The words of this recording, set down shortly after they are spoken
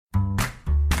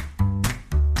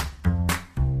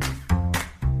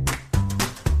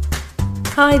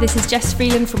Hi, this is Jess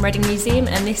Freeland from Reading Museum,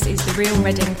 and this is the Real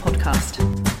Reading podcast.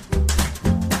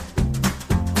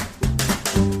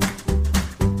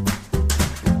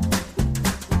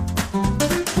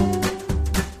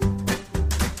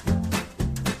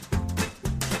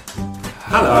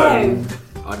 Hello.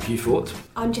 I'm Hugh Fort.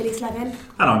 I'm Jenny Slevin.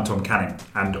 And I'm Tom Canning,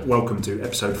 and welcome to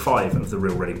episode 5 of the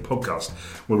Real Reading podcast.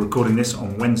 We're recording this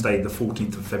on Wednesday the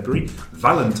 14th of February,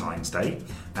 Valentine's Day,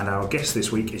 and our guest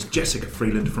this week is Jessica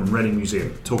Freeland from Reading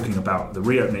Museum, talking about the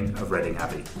reopening of Reading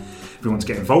Abbey. If you want to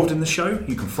get involved in the show,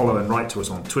 you can follow and write to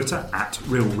us on Twitter at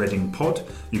Real Reading Pod.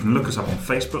 You can look us up on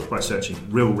Facebook by searching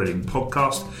Real Reading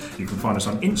Podcast. You can find us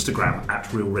on Instagram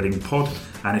at Real Reading Pod.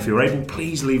 And if you're able,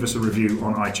 please leave us a review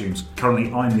on iTunes.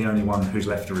 Currently, I'm the only one who's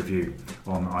left a review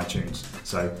on iTunes.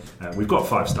 So we've got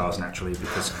 5 stars naturally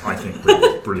because I think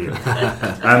we're brilliant.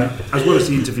 As well as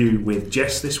the interview with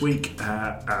Jess this week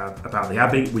about the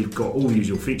Abbey, we've got all the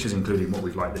usual features, including what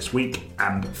we've liked this week,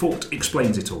 and Fort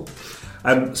explains it all.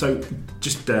 So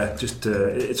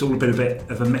it's all a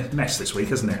bit of a mess this week,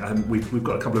 isn't it? We've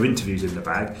got a couple of interviews in the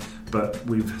bag, but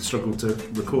we've struggled to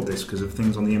record this because of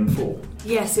things on the M4.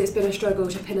 Yes, it's been a struggle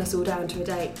to pin us all down to a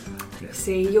date. Yes.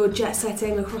 See, you're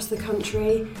jet-setting across the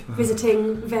country,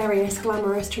 visiting various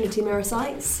glamorous Trinity Mirror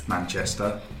sites.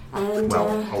 Manchester, and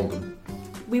Oldham.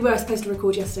 We were supposed to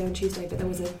record yesterday on Tuesday, but there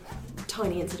was a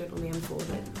tiny incident on the M4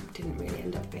 that didn't really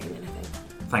end up being anything.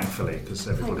 Thankfully, because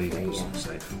everybody was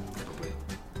safe, probably.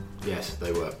 Yes,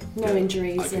 they were. No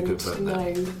injuries and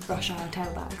no rush hour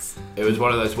tailbacks. It was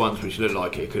one of those ones which looked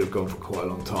like it could have gone for quite a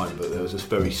long time, but there was this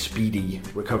very speedy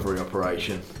recovery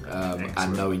operation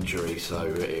and no injury, so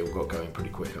it all got going pretty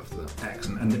quick after that.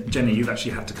 Excellent. And Jenny, you've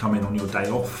actually had to come in on your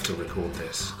day off to record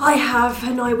this. I have,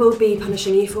 and I will be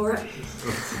punishing you for it.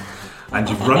 And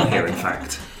you've run here, in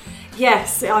fact.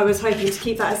 Yes, I was hoping to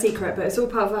keep that a secret, but it's all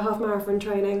part of a half marathon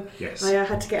training. Yes. I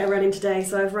had to get a run in today,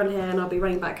 so I've run here and I'll be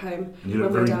running back home and you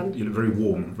look very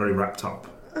warm, very wrapped up.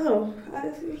 Oh,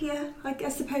 yeah, I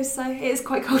suppose so. It is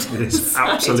quite cold. It is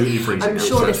absolutely freezing. I'm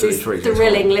sure this is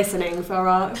thrilling listening for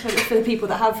the people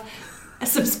that have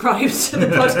subscribed to the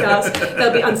podcast.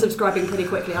 They'll be unsubscribing pretty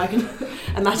quickly, I can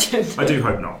imagine. I do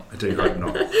hope not.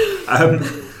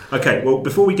 Okay, well,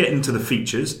 before we get into the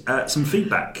features, some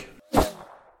feedback.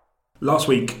 Last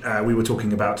week, we were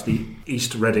talking about the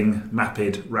East Reading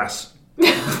Rapid RAS.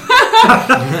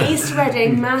 East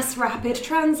Reading Mass Rapid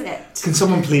Transit. Can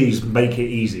someone please make it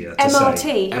easier to MRT.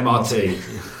 say? MRT.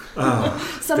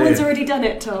 Oh, someone's already done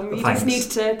it, Tom. You just need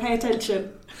to pay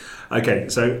attention. Okay,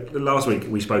 so last week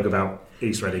we spoke about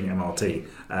East Reading MRT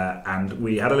and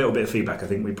we had a little bit of feedback. I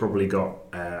think we probably got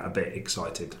a bit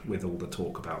excited with all the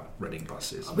talk about Reading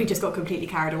buses. We just got completely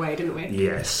carried away, didn't we?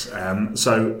 Yes.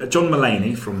 So John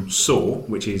Mullaney from SOAR,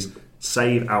 which is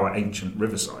Save Our Ancient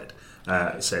Riverside,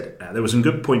 said there were some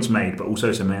good points made, but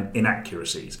also some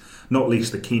inaccuracies, not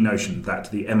least the key notion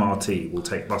that the MRT will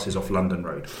take buses off London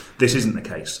Road. This isn't the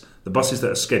case. The buses that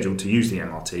are scheduled to use the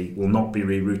MRT will not be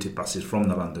rerouted buses from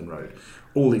the London Road.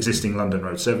 All existing London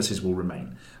Road services will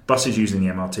remain. Buses using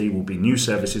the MRT will be new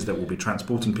services that will be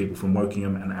transporting people from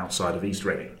Wokingham and outside of East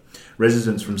Reading.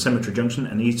 Residents from Cemetery Junction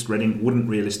and East Reading wouldn't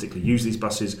realistically use these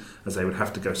buses, as they would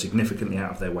have to go significantly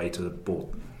out of their way to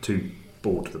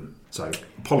board them. So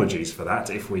apologies for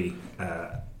that if we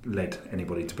led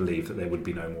anybody to believe that there would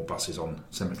be no more buses on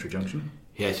Cemetery Junction.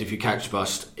 Yes, if you catch the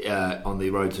bus on the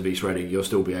roads of East Reading, you'll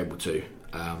still be able to,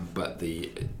 but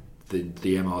the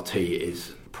MRT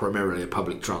is primarily a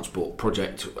public transport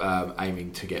project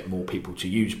aiming to get more people to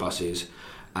use buses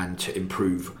and to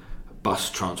improve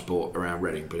bus transport around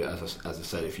Reading. But as I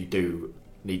said, if you do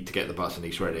need to get the bus in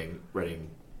East Reading, Reading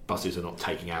buses are not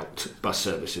taking out bus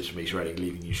services from East Reading,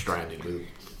 leaving you stranded with.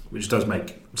 Which does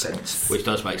make sense.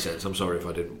 I'm sorry if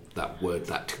I didn't word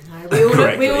that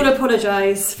correctly. We all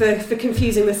apologise for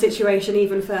confusing the situation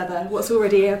even further. What's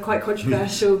already a quite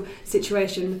controversial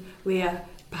situation, we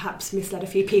perhaps misled a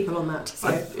few people on that. So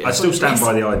I still stand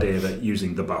by the idea that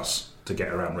using the bus to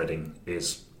get around Reading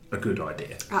is a good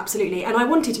idea. Absolutely. And I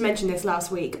wanted to mention this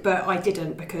last week, but I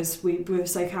didn't because we were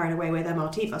so carried away with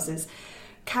MRT buses.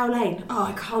 Cow Lane. Oh,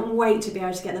 I can't wait to be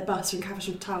able to get the bus from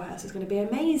Caversham to Towerhurst. It's going to be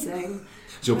amazing.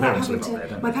 So your parents live up there,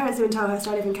 don't they? My parents live in Towerhurst.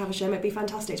 I live in Caversham. It'd be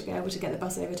fantastic to be able to get the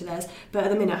bus over to theirs. But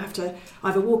at the minute, I have to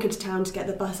either walk into town to get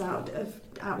the bus out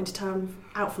from town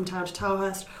to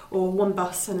Towerhurst, or one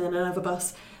bus and then another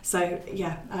bus. So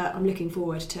yeah, I'm looking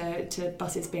forward to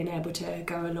buses being able to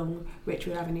go along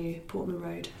Richwood Avenue, Portman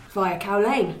Road via Cow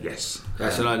Lane. Yes.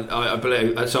 Yes, and I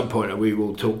believe at some point we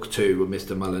will talk to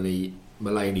Mr. Mullaney,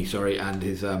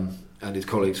 and his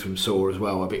colleagues from SOAR as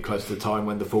well, a bit close to the time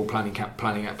when the full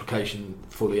planning application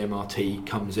for the MRT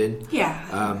comes in.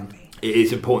 Yeah. it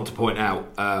is important to point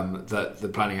out that the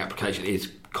planning application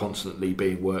is constantly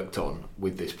being worked on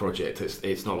with this project.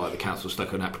 It's not like the council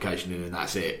stuck an application in and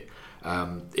that's it.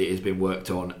 It has been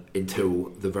worked on until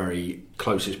the very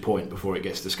closest point before it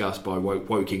gets discussed by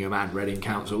Wokingham and Reading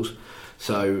councils.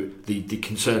 So the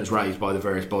concerns raised by the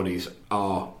various bodies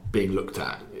are being looked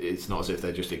at. It's not as if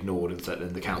they're just ignored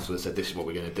and the council has said this is what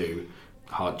we're going to do.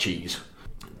 Hard cheese.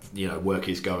 Work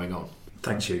is going on.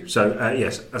 Thanks, you. So,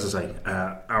 yes, as I say,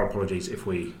 our apologies if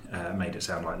we made it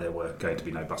sound like there were going to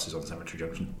be no buses on Cemetery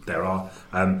Junction. There are,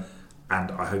 and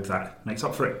I hope that makes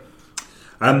up for it.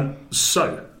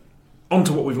 So, on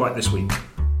to what we've liked this week.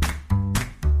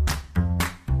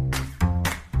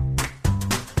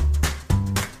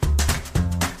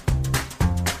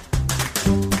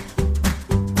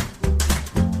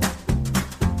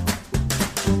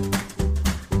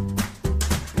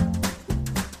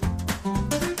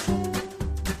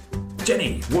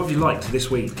 Jenny, what have you liked this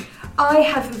week? I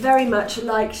have very much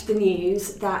liked the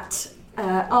news that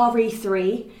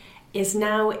RE3 is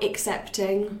now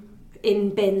accepting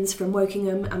in bins from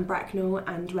Wokingham and Bracknell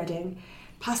and Reading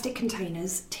plastic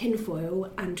containers, tinfoil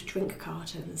and drink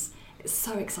cartons. It's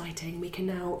so exciting. We can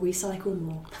now recycle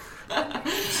more.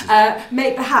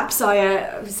 Perhaps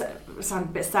I sound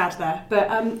a bit sad there, but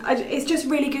it's just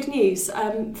really good news.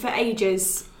 For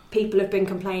ages, people have been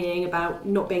complaining about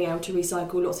not being able to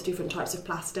recycle lots of different types of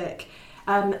plastic.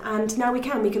 And now we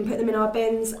can put them in our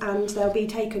bins and they'll be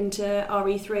taken to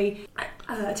RE3,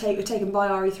 taken by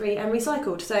RE3 and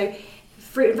recycled. So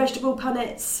fruit and vegetable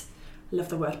punnets, love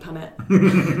the word punnet,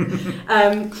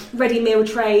 ready meal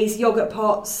trays, yoghurt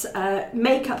pots,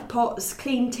 makeup pots,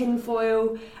 clean tin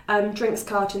foil, drinks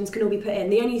cartons can all be put in.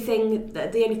 The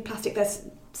only plastic they're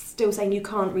still saying you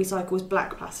can't recycle is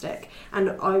black plastic.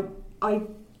 And I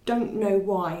don't know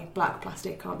why black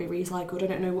plastic can't be recycled. I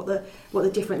don't know what the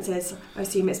difference is. I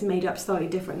assume it's made up slightly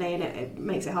differently and it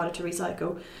makes it harder to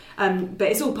recycle. But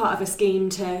it's all part of a scheme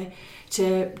to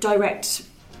direct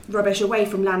rubbish away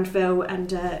from landfill and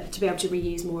to be able to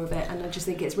reuse more of it. And I just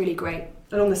think it's really great.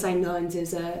 Along the same lines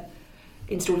as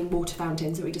installing water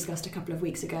fountains that we discussed a couple of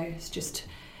weeks ago. It's just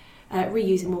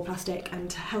reusing more plastic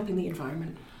and helping the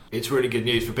environment. It's really good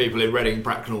news for people in Reading,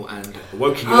 Bracknell and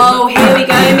Wokingham. Oh, here we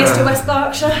go, Mr. West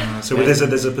Berkshire. So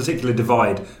there's a particular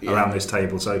divide around this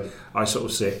table. So I sort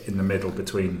of sit in the middle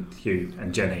between Hugh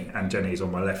and Jenny's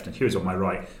on my left and Hugh's on my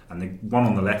right. And the one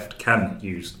on the left can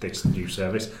use this new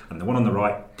service and the one on the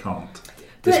right can't.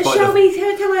 But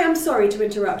I'm sorry to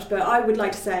interrupt, but I would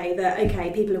like to say that,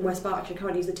 okay, people in West Berkshire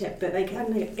can't use the tip, but they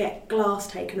can get glass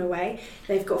taken away.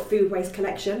 They've got food waste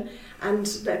collection, and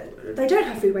they don't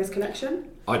have food waste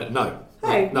collection. I don't know. Oh,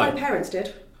 no. My parents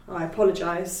did. I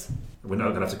apologise. We're not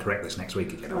going to have to correct this next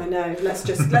week again. I know. Let's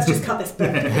just cut this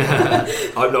bit.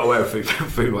 I'm not aware of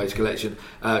food waste collection.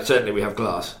 Certainly, we have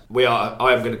glass.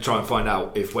 I am going to try and find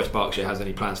out if West Berkshire has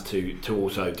any plans to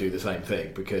also do the same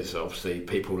thing, because obviously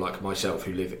people like myself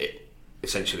who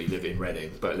essentially live in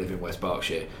Reading but live in West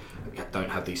Berkshire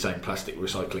don't have these same plastic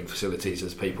recycling facilities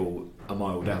as people a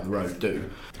mile down the road do.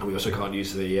 And we also can't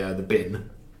use the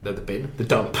bin. The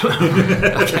dump.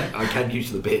 I can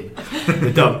use the bin.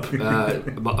 The dump.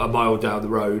 A mile down the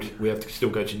road, we have to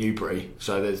still go to Newbury.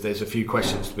 So there's a few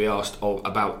questions to be asked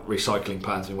about recycling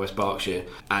plans in West Berkshire,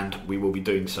 and we will be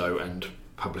doing so and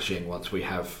publishing once we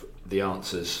have the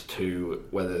answers to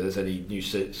whether there's any new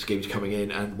schemes coming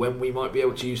in and when we might be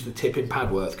able to use the tip in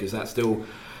Padworth, because that still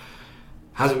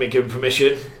hasn't been given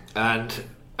permission and.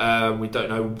 We don't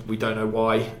know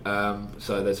why.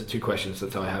 So there's two questions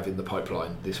that I have in the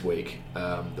pipeline this week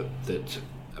that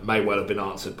may well have been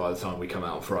answered by the time we come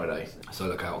out on Friday. So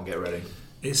look out and get ready.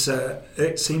 It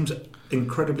seems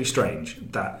incredibly strange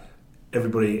that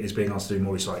everybody is being asked to do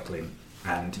more recycling,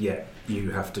 and yet you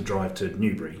have to drive to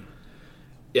Newbury.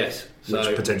 Yes,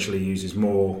 which potentially uses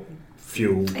more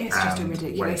fuel. It's just a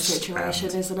ridiculous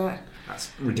situation, isn't it? That's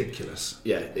ridiculous.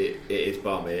 Yeah, it is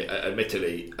balmy.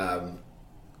 Admittedly.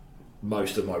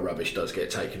 Most of my rubbish does get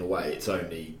taken away. It's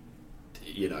only,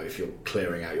 if you're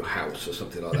clearing out your house or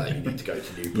something like that, you need to go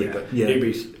to Newbury.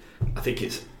 Newbury's, I think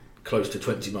it's close to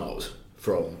 20 miles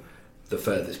from the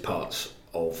furthest parts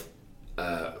of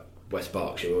West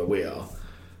Berkshire where we are.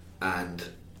 And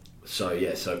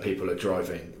so people are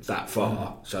driving that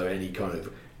far. So any kind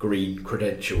of green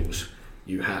credentials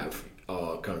you have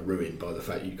are kind of ruined by the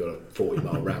fact you've got a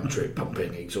 40-mile round trip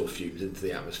pumping exhaust fumes into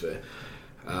the atmosphere.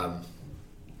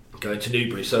 Going to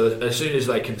Newbury, so as soon as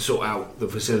they can sort out the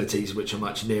facilities which are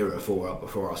much nearer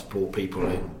for us poor people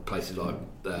in places like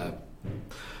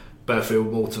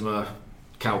Burfield, Mortimer,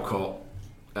 Calcott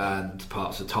and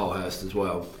parts of Tilehurst as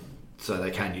well, so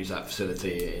they can use that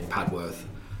facility in Padworth,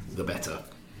 the better.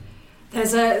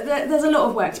 There's a lot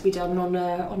of work to be done on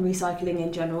recycling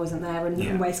in general, isn't there,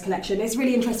 and waste collection. It's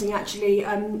really interesting, actually.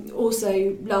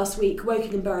 Also, last week,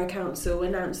 Wokingham Borough Council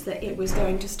announced that it was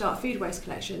going to start food waste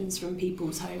collections from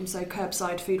people's homes, so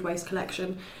curbside food waste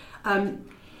collection.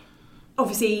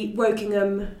 Obviously,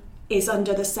 Wokingham is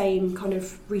under the same kind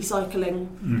of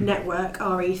recycling network,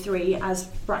 RE3, as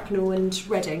Bracknell and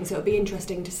Reading, so it'll be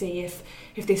interesting to see if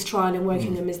this trial in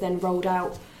Wokingham is then rolled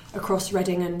out across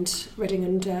Reading and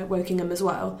Wokingham as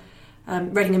well,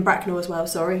 Reading and Bracknell as well.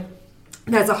 Sorry.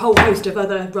 There's a whole host of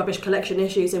other rubbish collection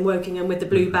issues in Wokingham with the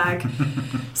blue bag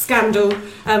scandal.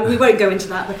 We won't go into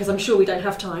that because I'm sure we don't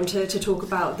have time to talk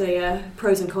about the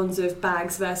pros and cons of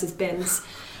bags versus bins.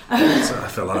 So I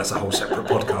feel like that's a whole separate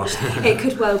podcast. It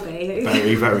could well be.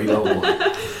 Very, very long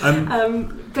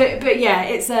one. But yeah,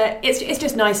 it's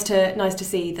just nice to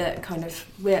see that kind of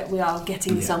we are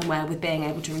getting somewhere with being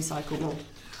able to recycle more.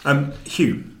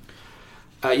 Hugh.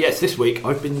 Yes, this week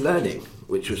I've been learning,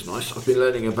 which was nice. I've been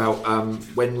learning about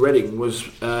when Reading was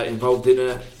involved in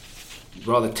a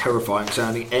rather terrifying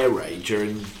sounding air raid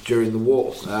during the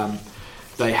war.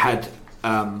 They had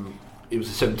it was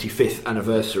the 75th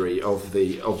anniversary of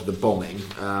the bombing.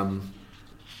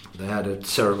 They had a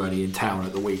ceremony in town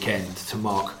at the weekend to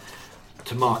mark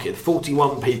it.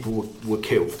 41 people were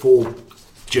killed. 4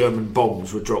 German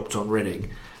bombs were dropped on Reading.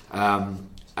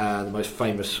 The most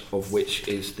famous of which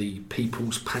is the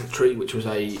People's Pantry, which was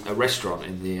a restaurant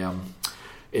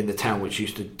in the town which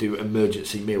used to do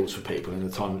emergency meals for people in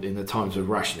the times of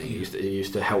rationing. It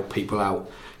used to help people out,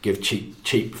 give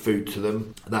cheap food to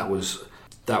them. That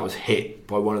was hit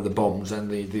by one of the bombs, and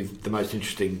one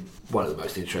of the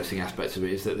most interesting aspects of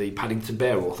it is that the Paddington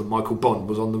Bear author Michael Bond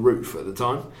was on the roof at the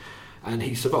time, and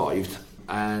he survived.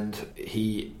 And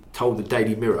he told the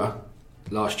Daily Mirror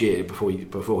last year before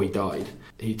he died.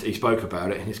 He spoke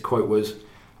about it, and his quote was,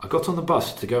 "I got on the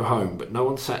bus to go home, but no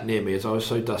one sat near me as I was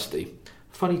so dusty.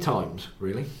 Funny times,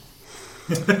 really."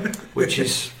 which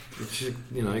is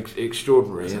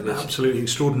extraordinary. It's an absolutely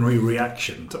extraordinary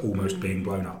reaction to almost being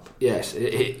blown up. Yes, it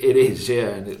is. Yeah,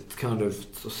 and it kind of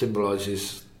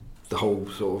symbolises the whole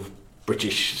sort of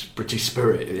British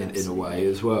spirit in a way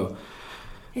as well.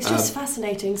 It's just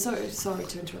fascinating. Sorry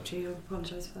to interrupt you. I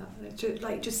apologise for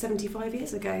that. Just 75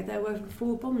 years ago, there were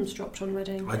 4 bombs dropped on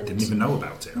Reading. I didn't even know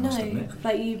about it.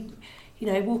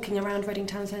 Walking around Reading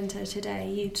Town Centre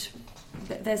today,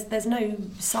 there's no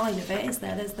sign of it, is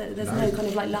there? There's no kind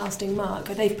of lasting mark.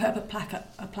 They've put up a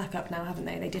plaque up now, haven't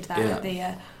they? They did that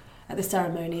at the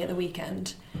ceremony at the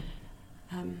weekend.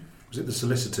 Was it the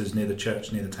solicitors near the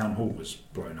church, near the town hall, was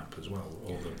blown up as well,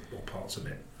 or parts of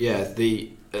it? Yeah,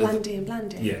 the Blandy and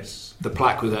Blandy. Yes, the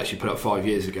plaque was actually put up 5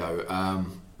 years ago,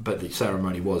 but the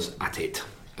ceremony was at it.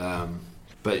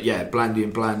 But yeah, Blandy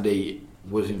and Blandy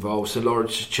was involved. St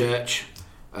Lawrence's Church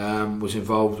was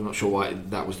involved. I'm not sure why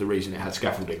that was the reason it had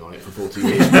scaffolding on it for 40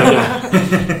 years, but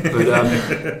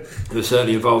it was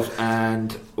certainly involved,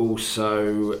 and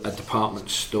also a department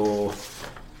store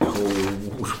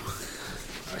called.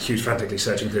 Hugh's frantically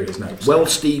searching through his notes.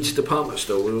 Wellsteed's department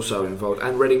store was also involved,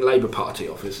 and Reading Labour Party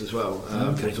office as well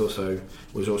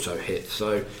was also hit.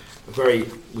 So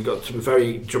we got some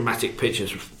very dramatic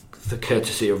pictures, the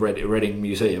courtesy of Reading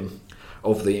Museum,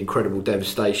 of the incredible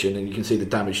devastation, and you can see the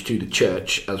damage to the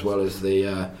church as well as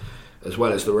the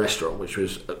restaurant, which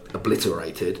was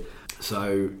obliterated.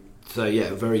 So yeah,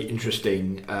 a very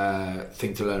interesting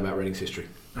thing to learn about Reading's history.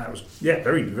 That was,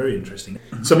 very, very interesting.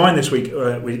 So mine this week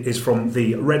is from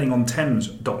the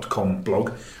readingonthames.com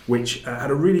blog, which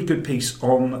had a really good piece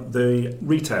on the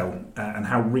retail and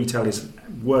how retail is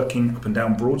working up and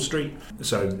down Broad Street.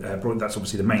 So that's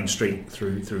obviously the main street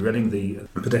through Reading, the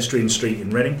pedestrian street in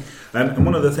Reading. And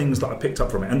one of the things that I picked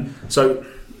up from it, and so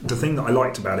the thing that I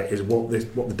liked about it is what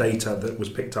the data that was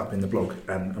picked up in the blog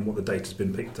and what the data's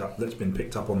been picked up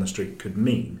on the street could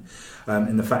mean.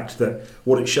 In the fact that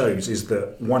what it shows is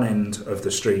that one end of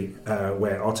the street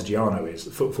where Artigiano is,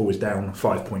 the footfall is down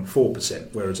 5.4%,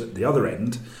 whereas at the other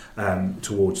end,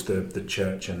 towards the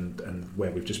church and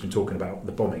where we've just been talking about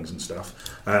the bombings and stuff,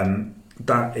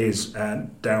 that is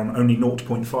down only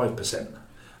 0.5%.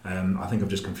 I think I've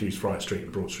just confused Friar Street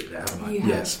and Broad Street there, haven't I?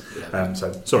 Yes.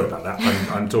 So sorry about that.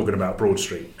 I'm talking about Broad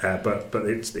Street, but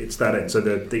it's that end. So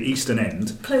the eastern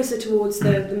end, closer towards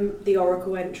the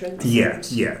Oracle entrance. Yeah.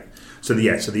 So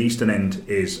the eastern end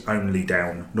is only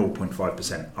down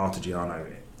 0.5%. Artigiano,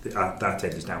 that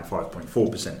end is down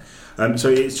 5.4%. So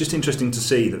it's just interesting to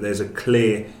see that there's a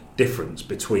clear difference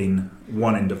between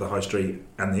one end of the high street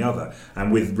and the other,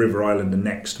 and with River Island and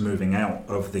Next moving out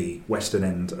of the western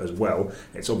end as well,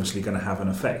 it's obviously going to have an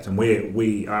effect. And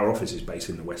our office is based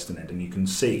in the western end, and you can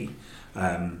see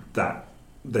that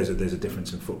there's a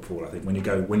difference in footfall. I think when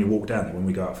you walk down there, when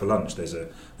we go out for lunch, there's a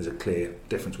clear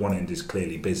difference. One end is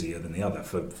clearly busier than the other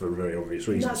for very obvious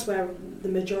reasons. That's where the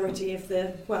majority of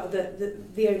the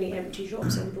only empty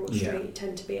shops on Broad Street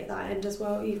tend to be at that end as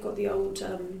well. You've got the old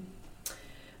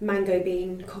Mango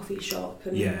Bean coffee shop,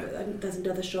 and there's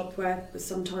another shop where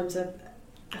sometimes a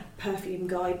perfume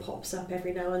guy pops up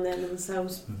every now and then and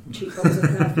sells cheap bottles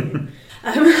of perfume.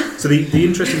 So the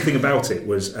interesting thing about it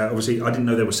was, obviously, I didn't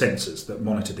know there were sensors that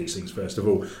monitored these things, first of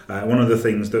all. One of the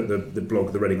things that the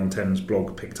blog, the Reading on Thames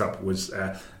blog, picked up was,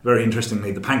 very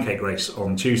interestingly, the pancake race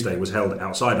on Tuesday was held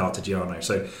outside Artigiano,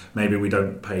 so maybe we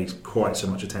don't pay quite so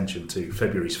much attention to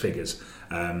February's figures,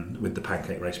 with the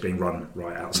pancake race being run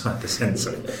right outside the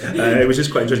centre. It was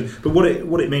just quite interesting. But what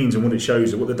it means and what it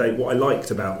shows, and what I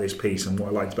liked about this piece and what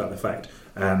I liked about the fact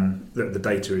that the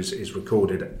data is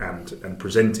recorded and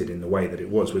presented in the way that it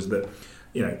was that,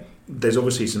 you know, there's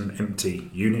obviously some empty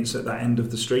units at that end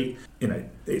of the street. You know,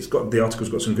 the article's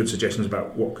got some good suggestions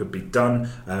about what could be done.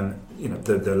 You know,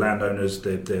 the landowners,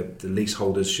 the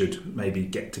leaseholders should maybe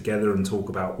get together and talk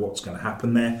about what's going to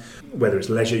happen there, whether it's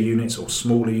leisure units or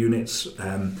smaller units.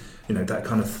 You know, that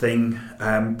kind of thing.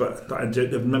 But I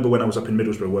remember when I was up in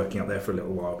Middlesbrough working up there for a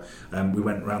little while, we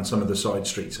went around some of the side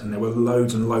streets and there were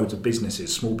loads and loads of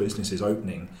businesses, small businesses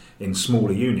opening in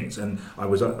smaller units. And I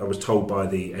was told by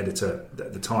the editor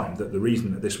at the time that the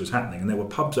reason that this was happening, and there were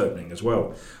pubs opening as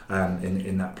well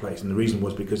in that place, and the reason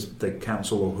was because the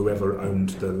council or whoever owned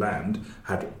the land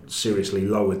had seriously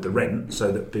lowered the rent so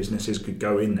that businesses could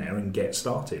go in there and get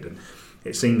started. And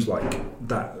it seems like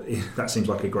that seems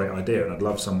like a great idea, and I'd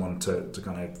love someone to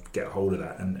kind of get hold of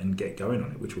that and get going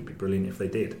on it, which would be brilliant if they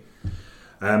did.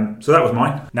 So that was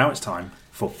mine. Now it's time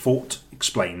for Fort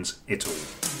Explains It All.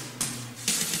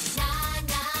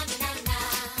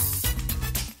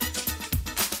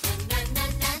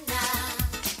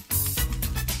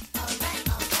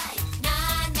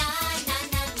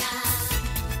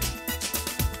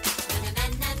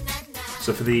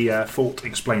 So for the Fort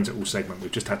Explains It All segment,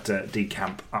 we've just had to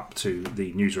decamp up to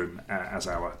the newsroom as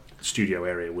our studio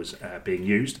area was being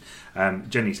used.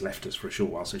 Jenny's left us for a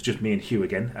short while, so it's just me and Hugh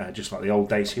again, just like the old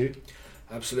days, Hugh.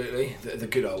 Absolutely, the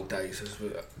good old days,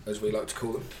 as we like to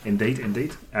call them.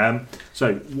 Indeed.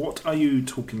 So what are you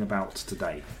talking about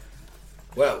today?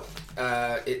 Well,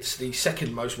 it's the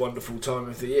second most wonderful time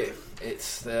of the year.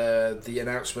 It's the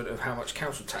announcement of how much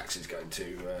council tax is going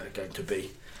to be.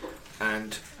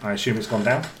 And I assume it's gone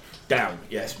down? Down,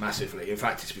 yes, massively. In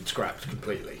fact, it's been scrapped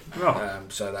completely. Oh.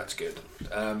 So that's good.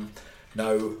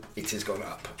 No, it has gone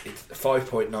up.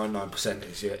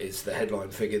 5.99% is the headline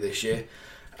figure this year.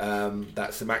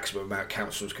 That's the maximum amount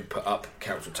councils can put up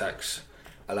council tax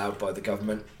allowed by the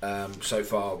government. So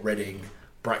far, Reading,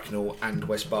 Bracknell and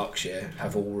West Berkshire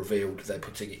have all revealed they're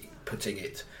putting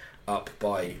it up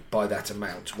by that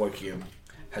amount. Wokingham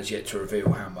has yet to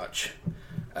reveal how much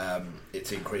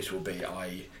its increase will be.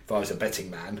 If I was a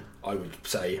betting man, I would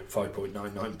say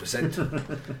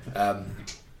 5.99%.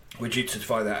 We're due to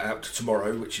find that out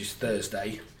tomorrow, which is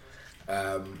Thursday.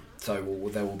 So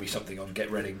there will be something on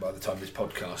Get Reading by the time this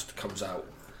podcast comes out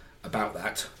about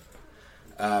that.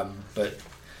 But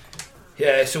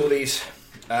yeah, it's all these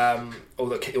all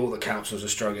the councils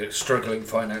are struggling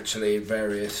financially in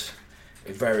various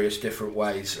different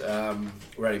ways.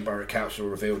 Reading Borough Council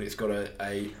revealed it's got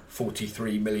a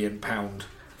 £43 million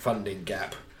funding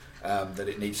gap that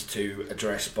it needs to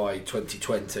address by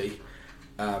 2020.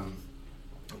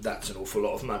 That's an awful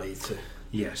lot of money to...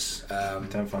 Yes. You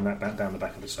don't find that down the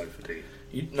back of the sofa, do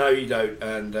you? No, you don't.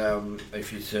 And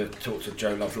if you talk to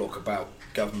Jo Lovelock about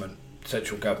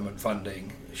central government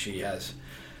funding, she has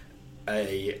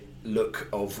a look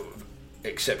of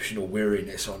exceptional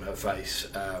weariness on her face.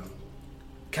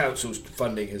 Council's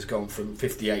funding has gone from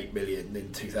 58 million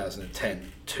in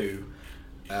 2010 to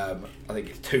I think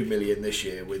it's 2 million this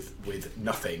year, with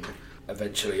nothing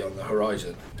eventually on the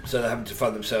horizon. So they're having to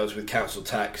fund themselves with council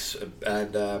tax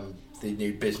and the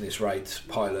new business rates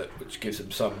pilot, which gives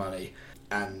them some money,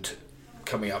 and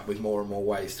coming up with more and more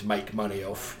ways to make money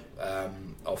off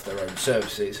their own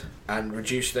services and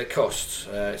reduce their costs.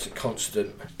 It's a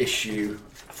constant issue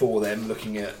for them,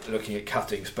 looking at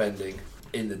cutting spending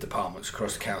in the departments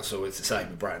across the council. It's the same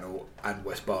in Bracknell and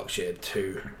West Berkshire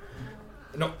too.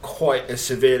 Not quite as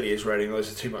severely as Reading.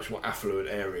 Those are two much more affluent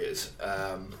areas,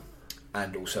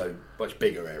 and also much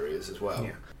bigger areas as well.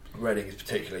 Yeah. Reading is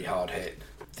particularly hard hit.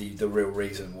 The real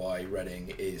reason why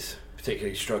Reading is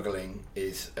particularly struggling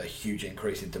is a huge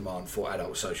increase in demand for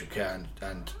adult social care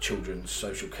and children's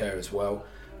social care as well.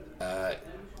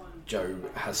 Jo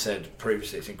has said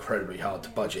previously it's incredibly hard to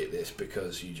budget this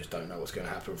because you just don't know what's going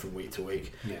to happen from week to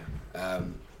week. Yeah.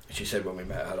 she said when we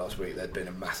met her last week there'd been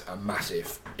a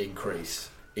massive increase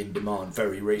in demand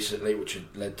very recently, which had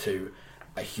led to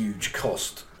a huge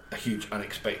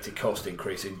unexpected cost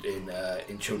increase in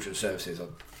children's services.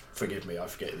 Forgive me, I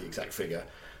forget the exact figure,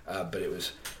 but it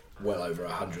was well over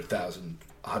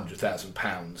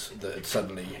 £100,000 that had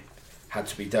suddenly had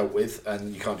to be dealt with,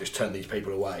 and you can't just turn these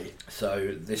people away.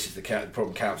 So this is the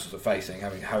problem councils are facing,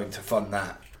 having to fund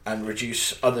that and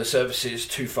reduce other services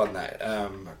to fund that.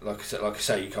 Like I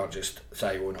say, you can't just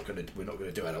say we're not going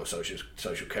to do adult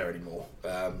social care anymore.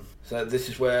 So this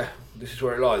is where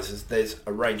it lies. There's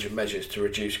a range of measures to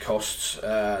reduce costs.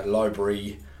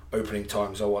 Library opening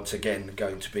times are once again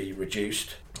going to be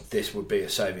reduced. This would be a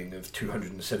saving of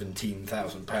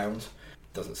 £217,000.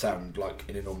 Doesn't sound like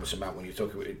an enormous amount when you're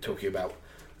talking about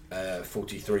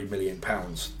 £43 million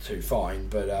to fine,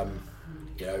 but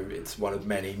it's one of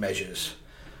many measures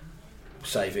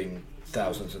saving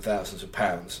thousands and thousands of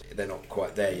pounds. They're not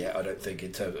quite there yet, I don't think,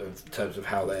 in terms of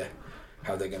how they're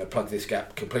going to plug this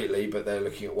gap completely, but they're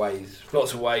looking at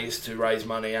lots of ways to raise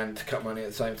money and to cut money at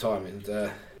the same time. And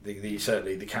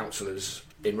certainly the councillors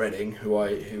in Reading,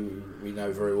 who we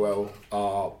know very well,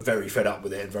 are very fed up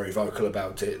with it and very vocal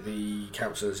about it. The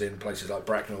councillors in places like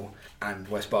Bracknell and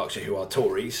West Berkshire, who are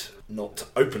Tories, not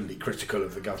openly critical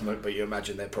of the government, but you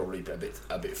imagine they're probably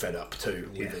a bit fed up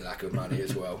too with the lack of money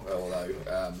as well. Although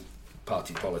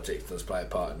party politics does play a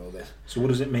part in all this. So what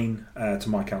does it mean to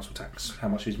my council tax? How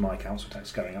much is my council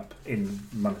tax going up in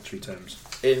monetary terms?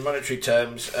 In monetary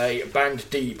terms, a Band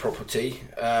D property,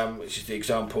 which is the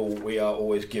example we are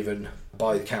always given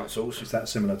by the councils. Is that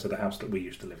similar to the house that we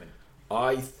used to live in?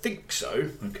 I think so.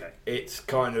 Okay. It's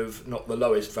kind of not the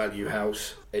lowest value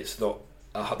house. It's not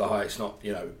the highest. It's not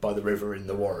by the river in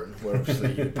the Warren, where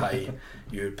obviously you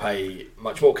would pay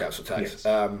much more council tax.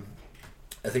 Yes.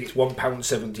 I think it's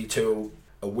 £1.72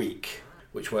 a week,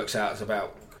 which works out as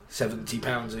about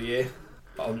 £70 a year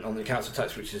on the council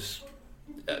tax, which is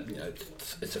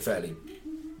it's a fairly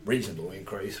reasonable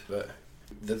increase. But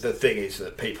the thing is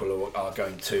that people are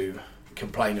going to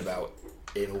complain about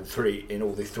in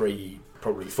all the three,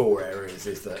 probably four areas,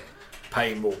 is that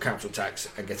paying more council tax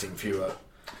and getting fewer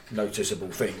noticeable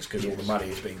things because all the money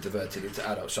is being diverted into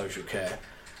adult social care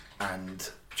and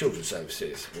children's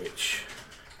services, which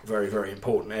are very, very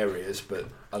important areas, but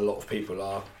a lot of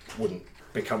people wouldn't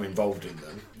become involved in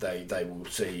them. They will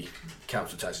see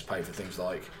council taxes pay for things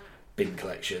like bin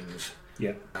collections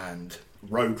and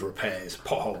road repairs,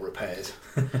 pothole repairs,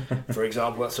 for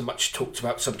example. That's a much talked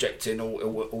about subject in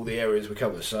all the areas we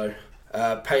cover. So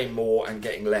paying more and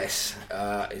getting less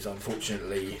is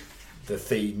unfortunately the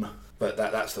theme, but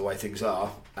that's the way things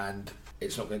are, and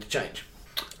it's not going to change.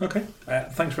 Okay,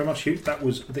 thanks very much, Hugh. That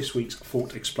was this week's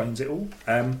Fort Explains It All.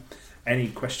 Any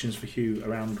questions for Hugh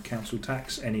around council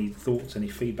tax? Any thoughts, any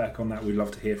feedback on that? We'd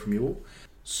love to hear from you all.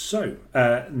 So,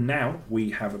 now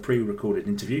we have a pre-recorded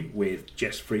interview with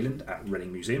Jess Freeland at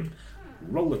Reading Museum.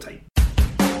 Roll the tape.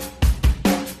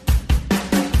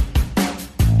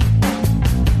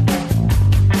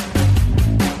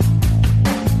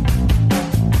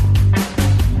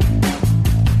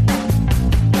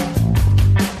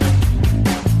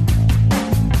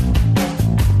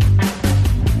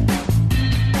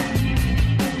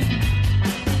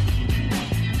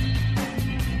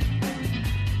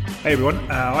 Hey everyone,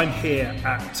 I'm here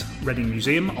at Reading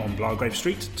Museum on Blargrave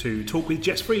Street to talk with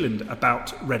Jess Freeland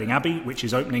about Reading Abbey, which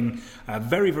is opening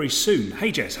very, very soon.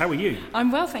 Hey Jess, how are you?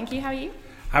 I'm well, thank you. How are you?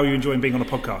 How are you enjoying being on a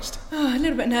podcast? Oh, a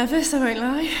little bit nervous, I won't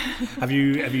lie. Have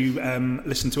you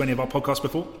listened to any of our podcasts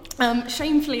before?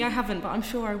 Shamefully, I haven't, but I'm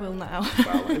sure I will now.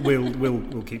 Well,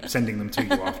 we'll keep sending them to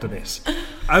you after this.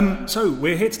 So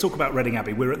we're here to talk about Reading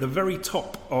Abbey. We're at the very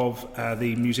top of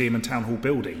the museum and town hall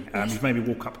building. You've made me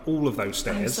walk up all of those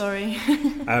stairs. I'm sorry.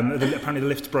 Apparently the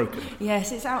lift's broken.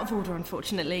 Yes, it's out of order,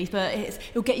 unfortunately, but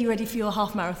it'll get you ready for your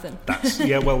half marathon.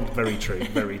 Very true,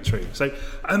 very true. So,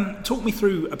 talk me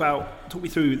through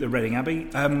the Reading Abbey.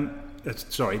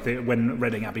 When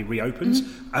Reading Abbey reopens.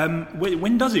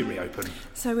 When does it reopen?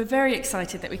 So we're very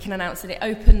excited that we can announce that it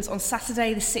opens on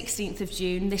Saturday the 16th of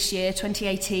June this year,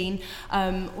 2018.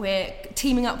 We're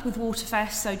teaming up with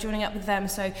Waterfest, so joining up with them.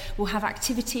 So we'll have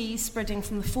activities spreading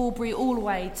from the Forbury all the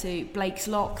way to Blake's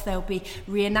Lock. There'll be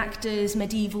reenactors,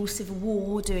 medieval, Civil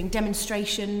War, doing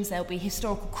demonstrations. There'll be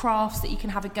historical crafts that you can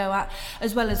have a go at,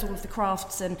 as well as all of the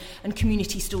crafts and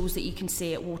community stalls that you can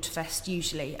see at Waterfest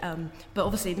usually. But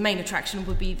obviously the main attraction attraction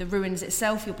will be the ruins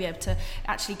itself. You'll be able to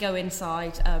actually go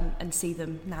inside and see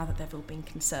them now that they've all been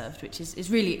conserved, which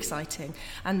is really exciting.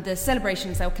 And the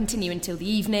celebrations, they'll continue until the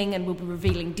evening, and we'll be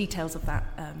revealing details of that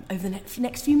over the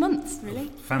next few months, really.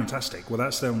 Fantastic. Well,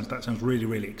 that sounds really,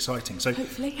 really exciting. So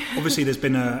hopefully. Obviously there's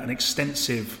been an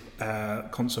extensive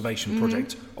conservation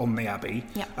project on the Abbey.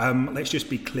 Yeah. Let's just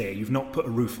be clear, you've not put a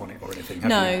roof on it or anything,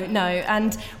 have you? No,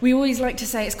 and we always like to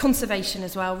say it's conservation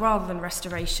as well, rather than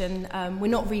restoration. We're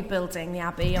not rebuilding the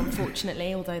Abbey,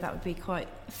 unfortunately, although that would be quite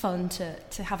fun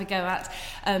to have a go at.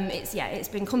 It's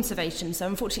been conservation, so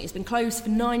unfortunately it's been closed for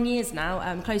 9 years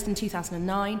now, closed in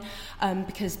 2009,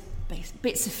 because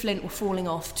bits of flint were falling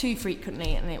off too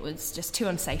frequently, and it was just too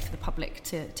unsafe for the public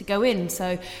to go in.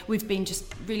 So we've been just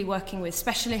really working with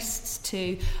specialists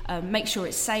to make sure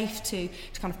it's safe, to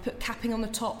kind of put capping on the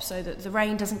top so that the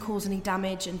rain doesn't cause any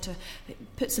damage, and to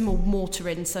put some more mortar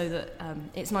in so that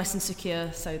it's nice and secure,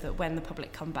 so that when the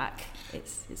public come back,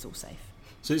 it's all safe.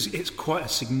 So it's quite a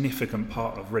significant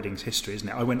part of Reading's history, isn't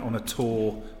it? I went on a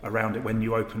tour around it when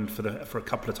you opened for a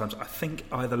couple of times. I think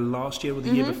either last year or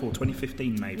the year before,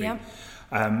 2015 maybe. Yeah.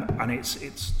 And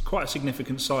it's quite a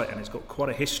significant site, and it's got quite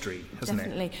a history, hasn't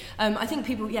Definitely. it? I think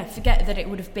people forget that it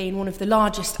would have been one of the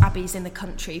largest abbeys in the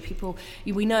country.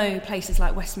 We know places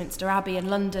like Westminster Abbey in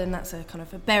London, that's a kind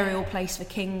of a burial place for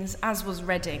kings, as was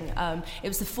Reading. It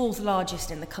was the fourth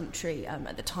largest in the country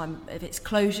at the time of its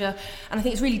closure, and I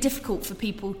think it's really difficult for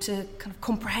people to kind of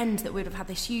comprehend that we'd have had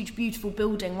this huge, beautiful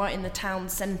building right in the town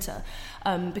centre,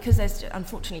 because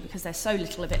there's so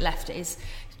little of it left. It is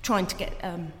trying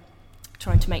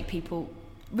to make people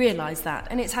realise that.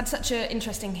 And it's had such an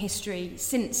interesting history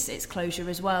since its closure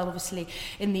as well. Obviously,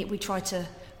 we try to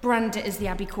brand it as the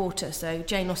Abbey Quarter. So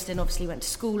Jane Austen obviously went to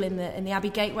school in the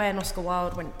Abbey Gateway, and Oscar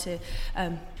Wilde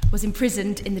was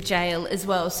imprisoned in the jail as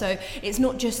well. So it's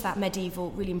not just that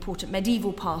really important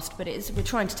medieval past, but we're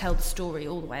trying to tell the story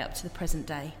all the way up to the present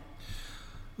day.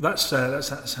 That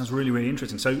sounds really, really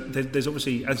interesting. So there's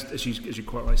obviously, as you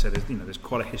quite rightly said, there's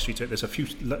quite a history to it. There's a few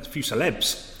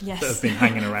celebs that have been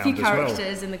hanging around as well. A few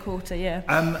characters in the quarter, yeah.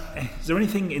 Is there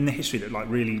anything in the history that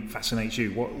really fascinates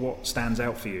you? What stands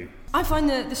out for you? I find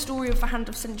the story of the Hand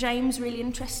of St James really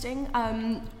interesting.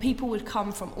 People would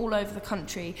come from all over the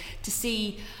country to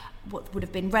see what would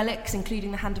have been relics,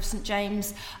 including the Hand of St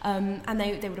James, and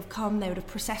they would have come, they would have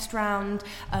processed round.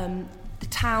 The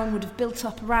town would have built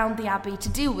up around the Abbey to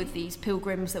deal with these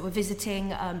pilgrims that were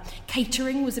visiting.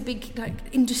 Catering was a big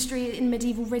industry in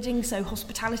medieval Reading, so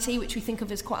hospitality, which we think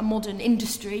of as quite a modern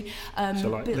industry.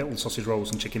 So little sausage rolls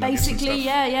and chicken nuggets and stuff.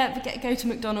 Basically, go to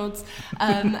McDonald's.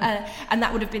 And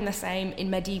that would have been the same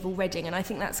in medieval Reading, and I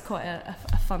think that's quite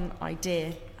a fun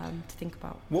idea to think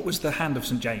about. What was the Hand of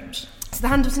St James? So the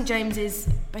Hand of St James is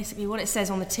basically what it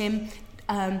says on the tin.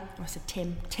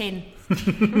 Tin.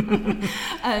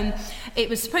 It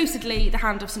was supposedly the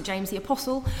hand of St James the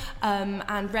Apostle,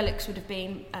 and relics would have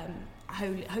been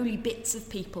holy bits of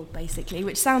people, basically,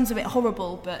 which sounds a bit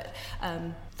horrible, but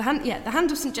the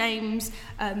hand of St James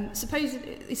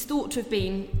supposedly is thought to have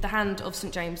been the hand of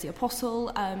St James the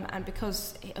Apostle, and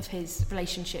because of his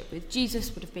relationship with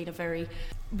Jesus, would have been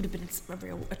a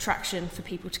real attraction for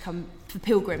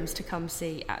pilgrims to come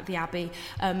see at the Abbey.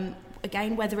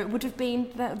 Again, whether it would have been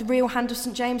the real Hand of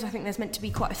St James, I think there's meant to be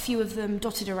quite a few of them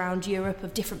dotted around Europe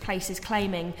of different places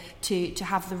claiming to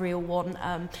have the real one.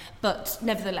 But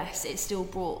nevertheless, it still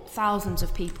brought thousands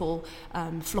of people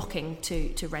flocking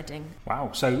to Reading.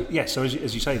 Wow. So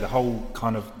as you say, the whole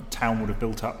kind of town would have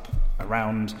built up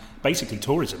around basically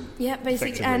tourism. Yeah,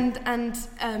 basically, and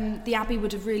the Abbey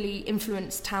would have really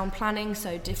influenced town planning,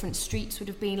 so different streets would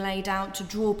have been laid out to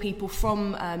draw people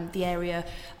from the area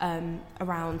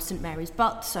around St Mary's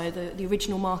Butt, so the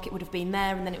original market would have been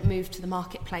there, and then it moved to the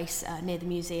marketplace near the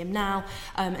museum now,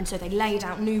 and so they laid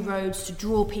out new roads to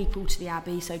draw people to the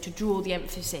Abbey, so to draw the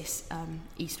emphasis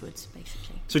eastwards,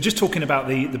 basically. So just talking about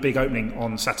the big opening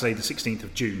on Saturday the 16th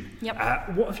of June,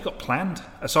 Yep. What have you got planned?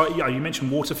 You mentioned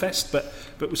Waterfest, but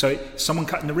so someone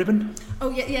cutting the ribbon? Oh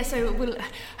yeah. So we'll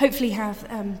hopefully have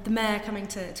the mayor coming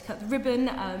to cut the ribbon,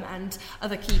 and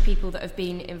other key people that have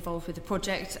been involved with the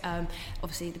project.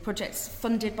 Obviously, the project's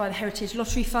funded by the Heritage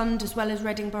Lottery Fund as well as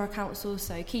Reading Borough Council.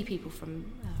 So key people from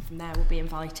there will be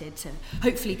invited to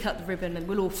hopefully cut the ribbon, and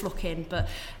we'll all flock in. But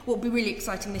what will be really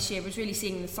exciting this year is really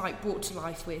seeing the site brought to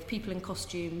life with people in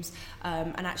costumes,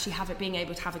 and actually being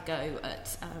able to have a go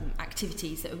at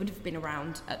activities that would have been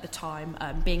around at the time,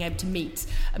 being able to meet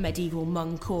a medieval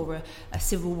monk or a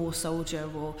Civil War soldier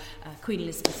or Queen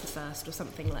Elizabeth I or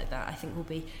something like that. I think will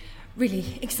be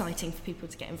really exciting for people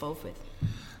to get involved with.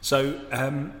 So,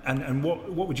 and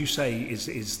what would you say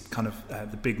is kind of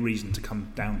the big reason to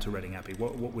come down to Reading Abbey?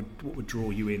 What would draw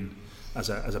you in as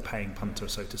a paying punter,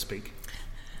 so to speak?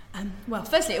 Well,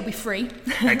 firstly, it'll be free.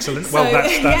 Excellent. So, well,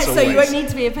 that's always... So you won't need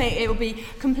to be a pay. It will be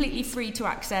completely free to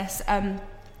access. And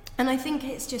I think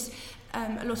it's just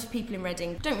a lot of people in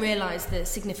Reading don't realise the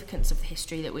significance of the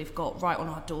history that we've got right on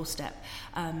our doorstep.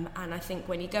 And I think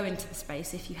when you go into the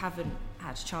space, if you haven't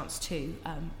had a chance to,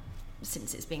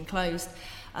 since it's been closed,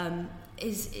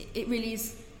 it really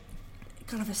is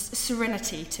kind of a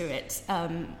serenity to it,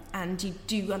 and you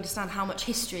do understand how much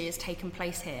history has taken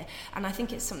place here, and I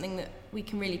think it's something that we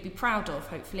can really be proud of,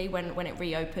 hopefully, when it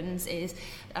reopens,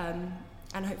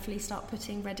 and hopefully start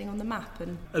putting Reading on the map.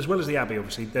 And as well as the Abbey,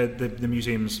 obviously, the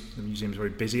museum's very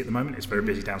busy at the moment. It's very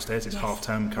busy downstairs. It's half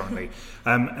term currently,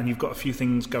 and you've got a few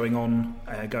things going on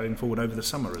going forward over the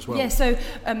summer as well. Yeah, so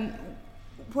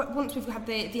once we've had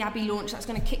the Abbey launch, that's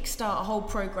going to kickstart a whole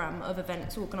programme of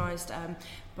events organised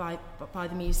by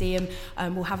the museum.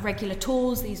 We'll have regular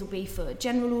tours. These will be for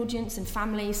general audience and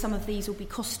families. Some of these will be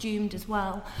costumed as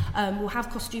well. We'll have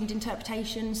costumed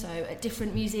interpretation, so at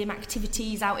different museum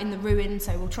activities out in the ruins,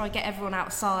 so we'll try and get everyone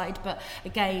outside, but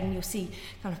again you'll see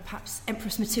kind of perhaps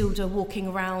Empress Matilda walking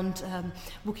around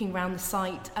the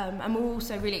site, and we're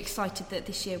also really excited that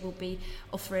this year we'll be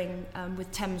offering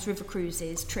with Thames River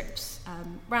Cruises trips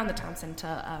around the town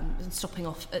centre and stopping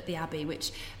off at the Abbey,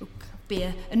 which will be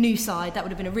a new side. That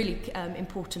would have been a really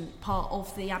important part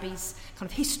of the Abbey's kind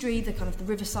of history, the kind of the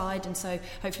riverside, and so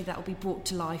hopefully that will be brought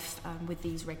to life with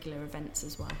these regular events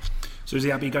as well. So is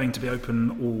the Abbey going to be open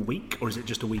all week, or is it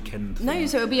just a weekend thing? No,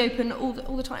 so it'll be open all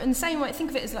the time. In the same way, think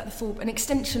of it as like an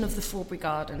extension of the Forbury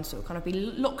Garden, so it'll kind of be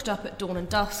locked up at dawn and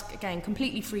dusk, again,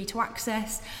 completely free to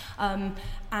access,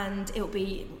 and it'll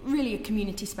be really a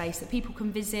community space that people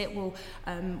can visit.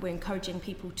 We're encouraging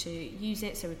people to use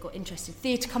it, so we've got interested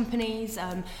theatre companies,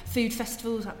 food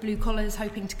festivals like Blue Collars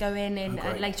hoping to go in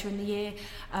later in the year,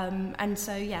 and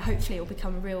so yeah, hopefully it'll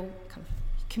become a real kind of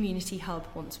community hub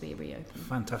once we reopen.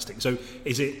 Fantastic. So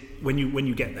is it when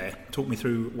you get there, talk me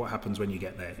through what happens when you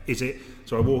get there. Is it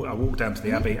so I walk down to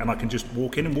the Abbey and I can just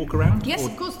walk in and walk around? Yes,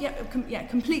 of course. Yeah,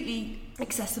 completely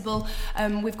accessible.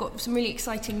 We've got some really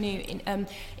exciting new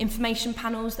information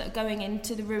panels that are going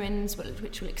into the ruins,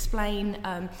 which will explain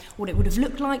what it would have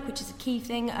looked like, which is a key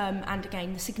thing, and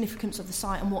again the significance of the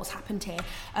site and what's happened here.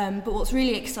 But what's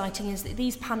really exciting is that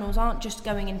these panels aren't just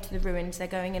going into the ruins, they're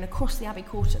going in across the Abbey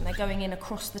Court and they're going in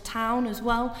across the town as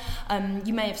well.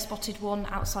 You may have spotted one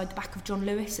outside the back of John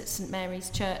Lewis at St Mary's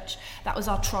Church. That was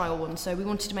our trial one, so we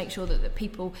wanted to make sure that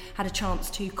people had a chance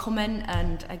to comment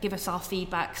and give us our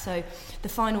feedback. So the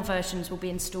final versions will be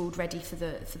installed ready for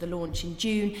the launch in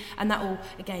June, and that will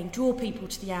again draw people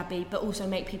to the Abbey, but also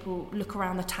make people look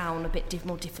around the town a bit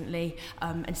more differently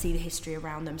and see the history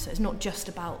around them. So it's not just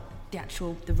about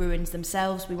the ruins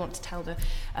themselves. We want to tell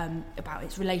about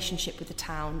its relationship with the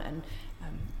town and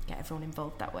get everyone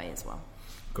involved that way as well.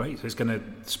 Great. So it's going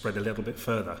to spread a little bit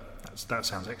further. That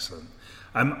sounds excellent.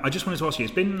 I just wanted to ask you,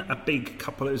 it's been a big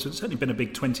it's certainly been a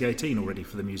big 2018 already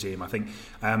for the museum, I think.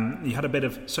 You had a bit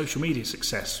of social media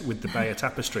success with the Beyer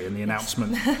Tapestry and the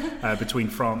announcement between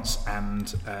France and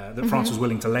that France was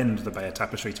willing to lend the Beyer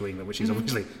Tapestry to England, which is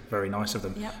obviously very nice of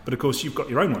them. Yep. But of course you've got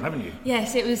your own one, haven't you?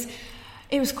 Yes, it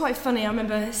was quite funny. I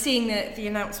remember seeing the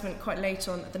announcement quite late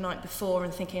on the night before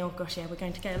and thinking, oh gosh, yeah, we're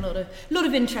going to get a lot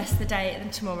of interest today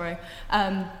and tomorrow.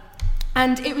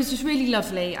 And it was just really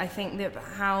lovely, I think, that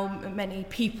how many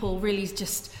people really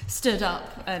just stood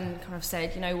up and kind of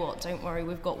said, you know what, don't worry,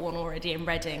 we've got one already in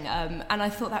Reading. And I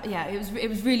thought that, yeah, it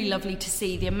was really lovely to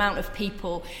see the amount of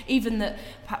people, even that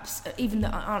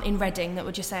aren't in Reading, that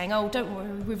were just saying, oh, don't worry,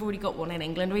 we've already got one in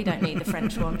England, we don't need the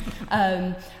French one.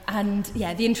 And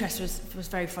yeah, the interest was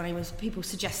very funny, was people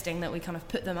suggesting that we kind of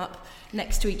put them up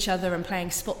next to each other and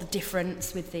playing Spot the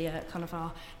Difference with the kind of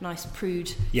our nice prude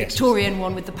Victorian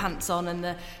one with the pants on, and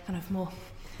the kind of more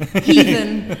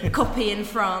heathen copy in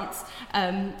France,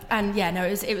 and yeah, no,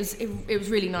 it was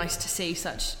really nice to see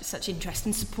such interest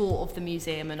and support of the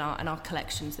museum and our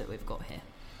collections that we've got here.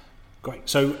 Great.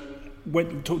 So,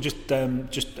 just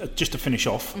to finish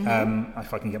off,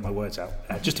 if I can get my words out,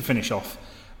 just to finish off.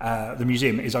 The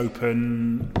museum is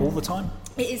open all the time?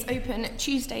 It is open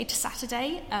Tuesday to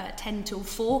Saturday, 10 till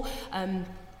 4.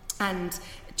 And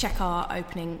check our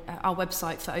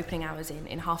website for opening hours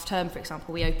in half term, for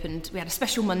example. We had a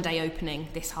special Monday opening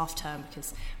this half term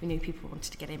because we knew people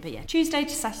wanted to get in. But yeah, Tuesday to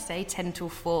Saturday, 10 till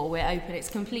 4, we're open.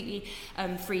 It's completely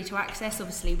free to access.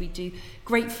 Obviously, we do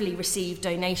gratefully receive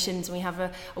donations, and we have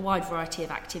a wide variety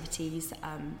of activities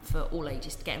for all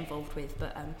ages to get involved with.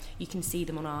 But you can see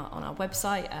them on our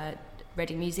website,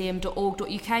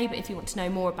 readingmuseum.org.uk. But if you want to know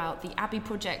more about the Abbey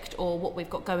project or what we've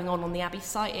got going on the Abbey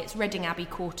site, it's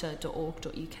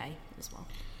readingabbeyquarter.org.uk as well.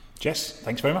 Jess,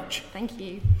 thanks very much. Thank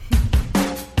you.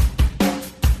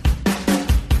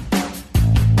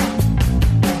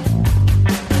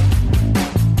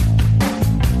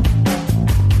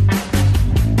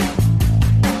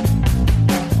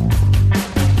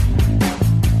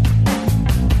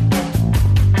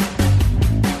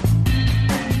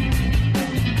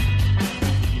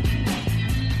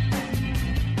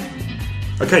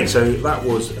 Okay, so that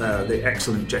was the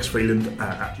excellent Jess Freeland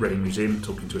at Reading Museum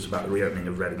talking to us about the reopening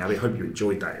of Reading Abbey. I hope you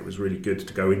enjoyed that. It was really good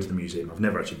to go into the museum. I've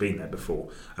never actually been there before,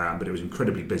 but it was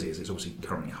incredibly busy as it's obviously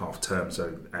currently half term,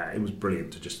 so it was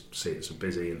brilliant to just see it so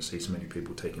busy and see so many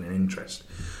people taking an interest.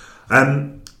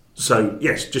 So,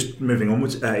 yes, just moving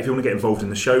onwards. If you want to get involved in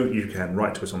the show, you can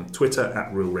write to us on Twitter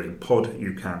at Real Reading Pod.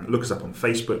 You can look us up on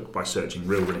Facebook by searching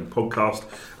Real Reading Podcast.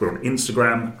 We're on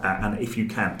Instagram. And if you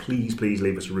can, please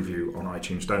leave us a review on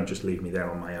iTunes. Don't just leave me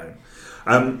there on my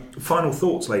own. Final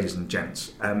thoughts, ladies and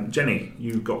gents. Jenny,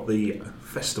 you got the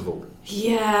festival.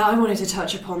 Yeah, I wanted to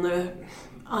touch upon the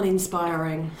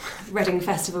uninspiring Reading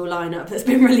Festival lineup that's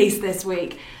been released this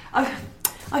week.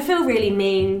 I feel really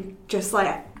mean just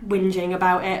like whinging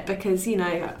about it because, you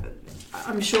know,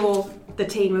 I'm sure the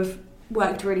team have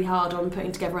worked really hard on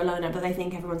putting together a lineup that they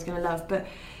think everyone's going to love. But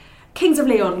Kings of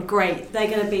Leon, great. They're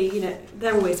going to be, you know,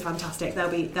 they're always fantastic. They'll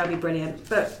be brilliant.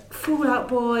 But Fall Out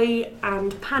Boy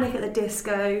and Panic at the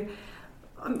Disco,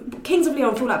 Kings of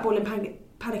Leon, Fall Out Boy and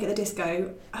Panic at the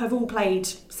Disco have all played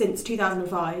since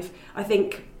 2005. I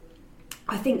think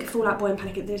Fall Out Boy and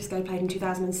Panic at the Disco played in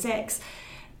 2006.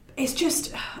 It's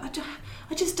just, I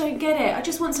just don't get it. I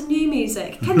just want some new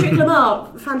music. Kendrick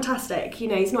Lamar, fantastic. You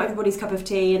know, he's not everybody's cup of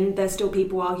tea, and there's still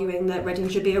people arguing that Reading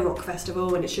should be a rock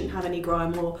festival and it shouldn't have any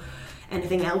grime or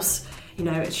anything else. You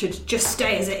know, it should just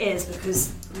stay as it is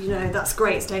because, you know, that's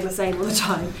great, staying the same all the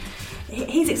time.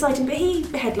 He's exciting, but he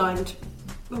headlined.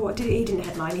 He didn't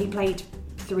headline. He played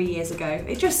 3 years ago.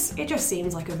 It just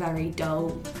seems like a very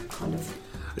dull kind of.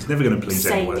 It's never going to please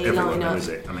everyone, though, is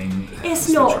it? I mean, it's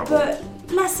not. But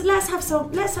let's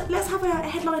have a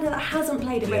headliner that hasn't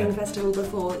played at Reading Festival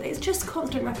before. It's just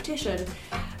constant repetition.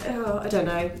 I don't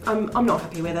know. I'm not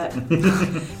happy with it.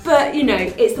 But you know,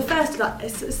 it's the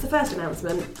first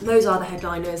announcement. Those are the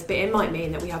headliners, but it might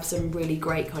mean that we have some really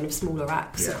great kind of smaller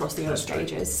acts across the other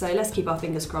stages. True. So let's keep our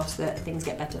fingers crossed that things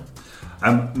get better.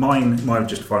 My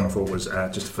just final thought was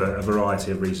just for a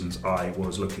variety of reasons. I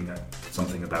was looking at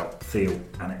something about Theale,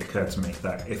 and it occurred to me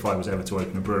that if I was ever to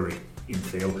open a brewery in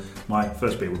Theale, my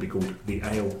first beer would be called The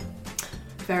Ale.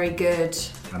 Very good.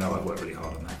 I know I've worked really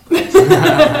hard on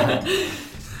that.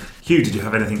 Hugh, did you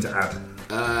have anything to add?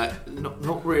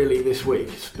 Not really this week.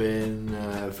 It's been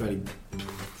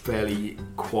fairly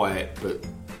quiet but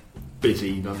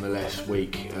busy nonetheless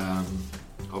week.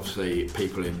 Obviously,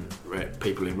 people in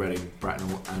Reading,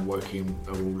 Bracknell and Woking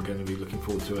are all going to be looking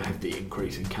forward to a hefty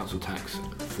increase in council tax,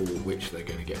 for which they're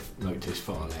going to get noticed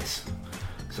far less.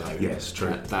 So yes,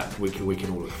 true. That we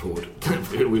can all look forward.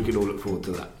 We can all look forward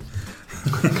to that.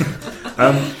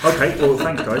 Okay, well,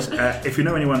 thanks, guys. If you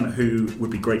know anyone who would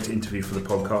be great to interview for the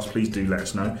podcast, please do let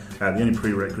us know. The only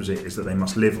prerequisite is that they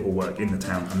must live or work in the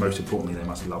town, and most importantly, they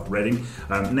must love Reading.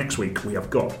 Next week, we have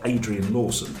got Adrian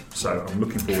Lawson, so I'm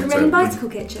looking forward to... Reading Bicycle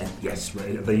Kitchen. Yes,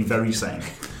 the very same.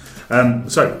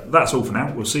 So that's all for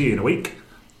now. We'll see you in a week.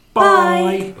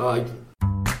 Bye. Bye.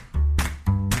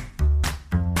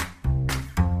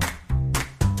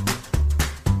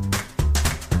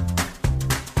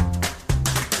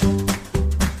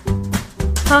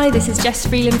 Hi, this is Jess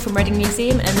Freeland from Reading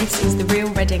Museum, and this is the Real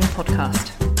Reading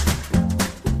Podcast.